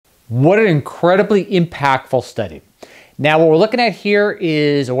What an incredibly impactful study. Now, what we're looking at here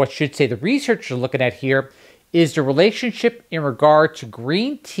is, or what I should say the researchers are looking at here, is the relationship in regard to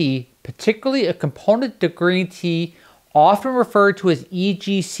green tea, particularly a component of green tea, often referred to as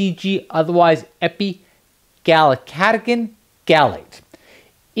EGCG, otherwise epigallocatechin gallate,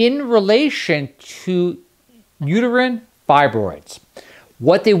 in relation to uterine fibroids.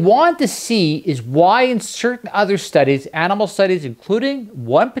 What they want to see is why in certain other studies, animal studies, including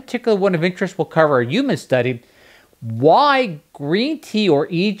one particular one of interest we'll cover, a human study, why green tea or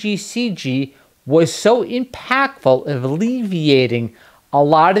EGCG was so impactful of alleviating a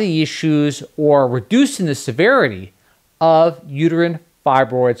lot of the issues or reducing the severity of uterine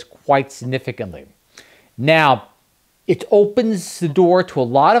fibroids quite significantly. Now, it opens the door to a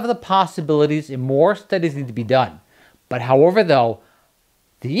lot of the possibilities and more studies need to be done. But however, though,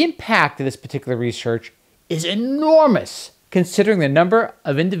 the impact of this particular research is enormous considering the number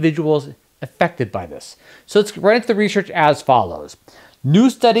of individuals affected by this. So let's get right into the research as follows.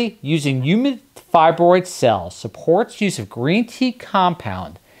 New study using human fibroid cells supports use of green tea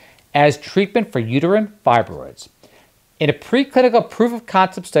compound as treatment for uterine fibroids. In a preclinical proof of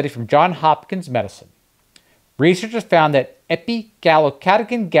concept study from Johns Hopkins Medicine, researchers found that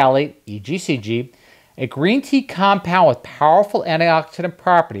epigallocatechin gallate, EGCG, a green tea compound with powerful antioxidant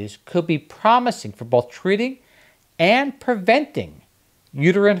properties, could be promising for both treating and preventing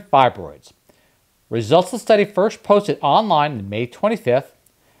uterine fibroids. Results of the study, first posted online on May 25th,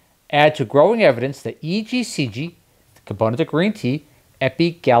 add to growing evidence that EGCG, the component of green tea,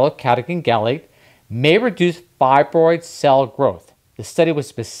 epigallocatechin gallate, may reduce fibroid cell growth. The study was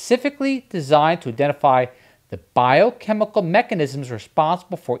specifically designed to identify the biochemical mechanisms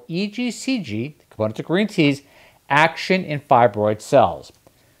responsible for EGCG, the component of green tea's, action in fibroid cells.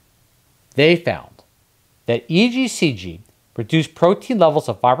 They found that EGCG reduced protein levels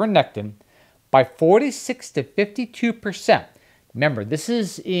of fibronectin by 46 to 52%. Remember, this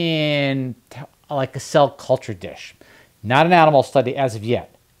is in like a cell culture dish, not an animal study as of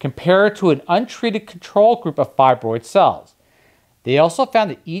yet, compared to an untreated control group of fibroid cells. They also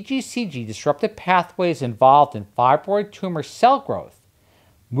found that EGCG disrupted pathways involved in fibroid tumor cell growth,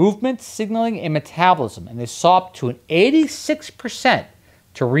 movement, signaling, and metabolism, and they saw up to an 86%,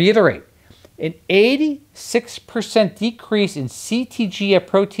 to reiterate, an 86% decrease in CTGF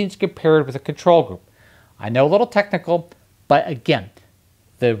proteins compared with a control group. I know a little technical, but again,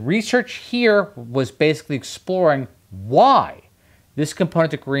 the research here was basically exploring why this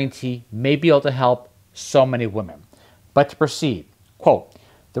component of green tea may be able to help so many women. But to proceed, quote,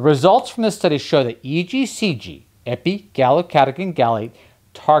 the results from this study show that EGCG, epigallocatechin gallate,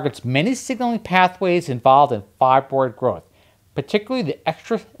 targets many signaling pathways involved in fibroid growth, particularly the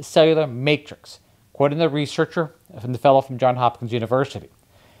extracellular matrix, quoting the researcher from the fellow from Johns Hopkins University.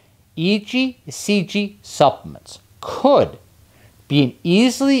 EGCG supplements could be an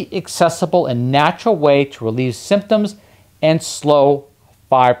easily accessible and natural way to relieve symptoms and slow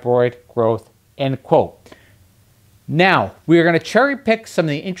fibroid growth, end quote. Now, we are going to cherry pick some of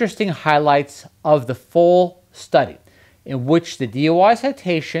the interesting highlights of the full study, in which the DOI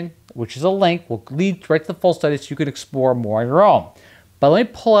citation, which is a link, will lead right to the full study so you can explore more on your own. But let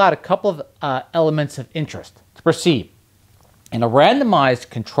me pull out a couple of elements of interest to proceed. In a randomized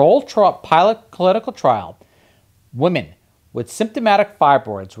controlled pilot clinical trial, women with symptomatic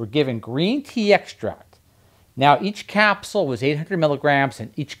fibroids were given green tea extract. Now, each capsule was 800 milligrams,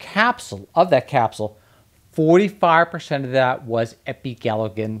 and each capsule, of that capsule, 45% of that was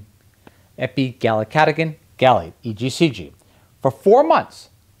epigallocatechin gallate, EGCG. For 4 months,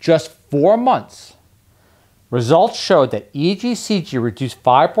 just 4 months, results showed that EGCG reduced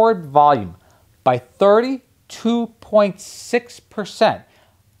fibroid volume by 32.6%.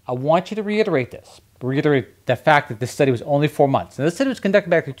 I want you to reiterate this. Reiterate the fact that this study was only 4 months. Now, this study was conducted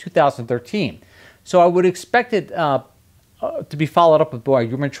back in 2013. So I would expect it to be followed up with more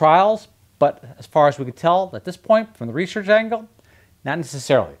human trials, but as far as we could tell at this point from the research angle, not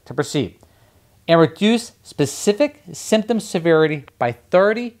necessarily. To proceed. And reduce specific symptom severity by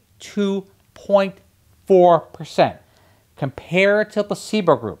 32.4% compared to the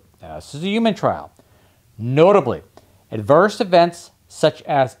placebo group. Now, this is a human trial. Notably, adverse events such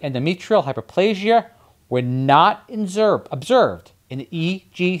as endometrial hyperplasia were not observed in the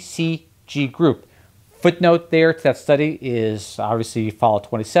EGCG group. Footnote there to that study is obviously follow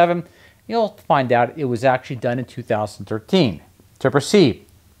 27. You'll find out it was actually done in 2013. To proceed,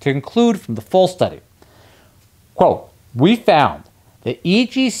 to conclude from the full study, quote, we found that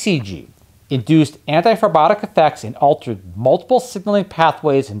EGCG induced antifibrotic effects and altered multiple signaling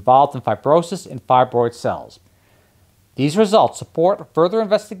pathways involved in fibrosis and fibroid cells. These results support further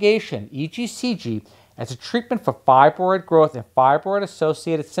investigation of EGCG as a treatment for fibroid growth and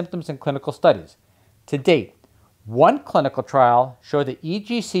fibroid-associated symptoms in clinical studies. To date, one clinical trial showed that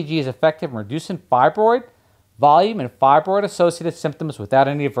EGCG is effective in reducing fibroid volume and fibroid-associated symptoms without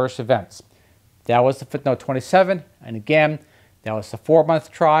any adverse events. That was the footnote 27, and again, that was the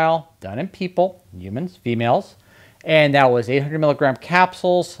 4-month trial done in people, humans, females, and that was 800 milligram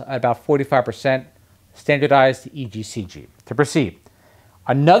capsules at about 45% standardized EGCG. To proceed,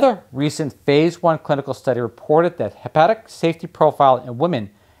 another recent phase 1 clinical study reported that hepatic safety profile in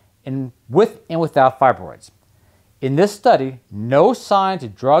women with and without fibroids. In this study, no signs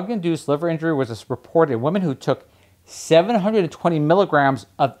of drug-induced liver injury was reported in women who took 720 milligrams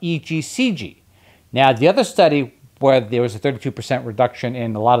of EGCG. Now, the other study, where there was a 32% reduction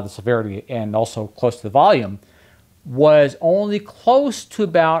in a lot of the severity and also close to the volume, was only close to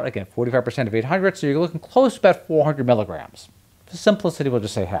about, again, 45% of 800, so you're looking close to about 400 milligrams. For simplicity, we'll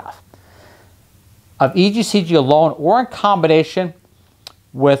just say half. Of EGCG alone or in combination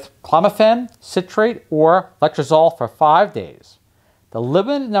with clomiphene, citrate, or letrozole for 5 days. The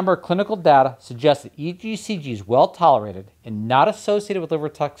limited number of clinical data suggests that EGCG is well tolerated and not associated with liver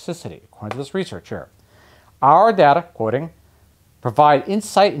toxicity, according to this research here. Our data, quoting, provide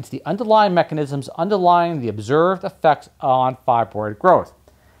insight into the underlying mechanisms underlying the observed effects on fibroid growth.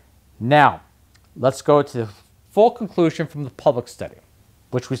 Now, let's go to the full conclusion from the public study,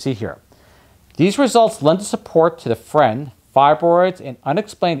 which we see here. These results lend support to the FRIEND, fibroids, and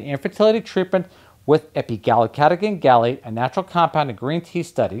unexplained infertility treatment with epigallocatechin gallate, a natural compound in green tea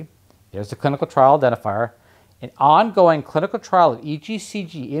study. There's the clinical trial identifier. An ongoing clinical trial of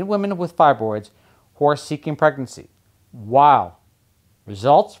EGCG in women with fibroids who are seeking pregnancy. Wow.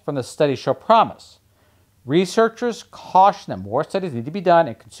 Results from the study show promise. Researchers caution that more studies need to be done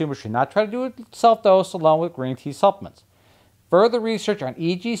and consumers should not try to do it self-dose alone with green tea supplements. Further research on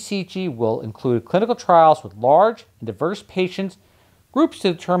EGCG will include clinical trials with large and diverse patients groups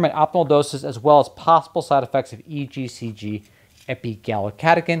to determine optimal doses as well as possible side effects of EGCG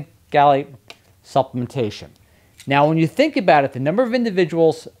epigallocatechin gallate supplementation. Now, when you think about it, the number of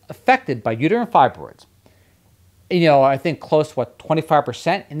individuals affected by uterine fibroids, I think close to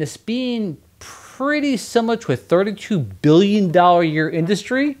 25%, and this being pretty similar to a $32 billion a year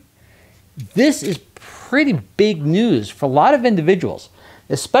industry, this is pretty big news for a lot of individuals,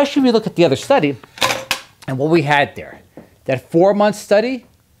 especially if you look at the other study and what we had there. That 4-month study,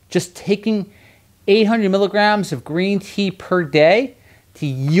 just taking 800 milligrams of green tea per day to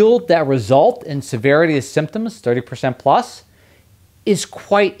yield that result in severity of symptoms, 30% plus, is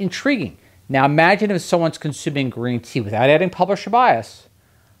quite intriguing. Now imagine if someone's consuming green tea without adding publisher bias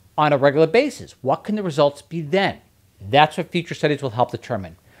on a regular basis. What can the results be then? That's what future studies will help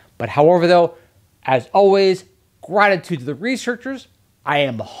determine. But however though, as always, gratitude to the researchers. I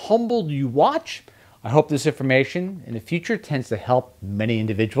am humbled you watch. I hope this information in the future tends to help many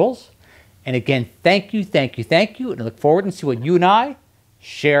individuals. And again, thank you, thank you, thank you. And I look forward to see what you and I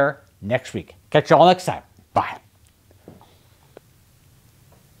share next week. Catch you all next time. Bye.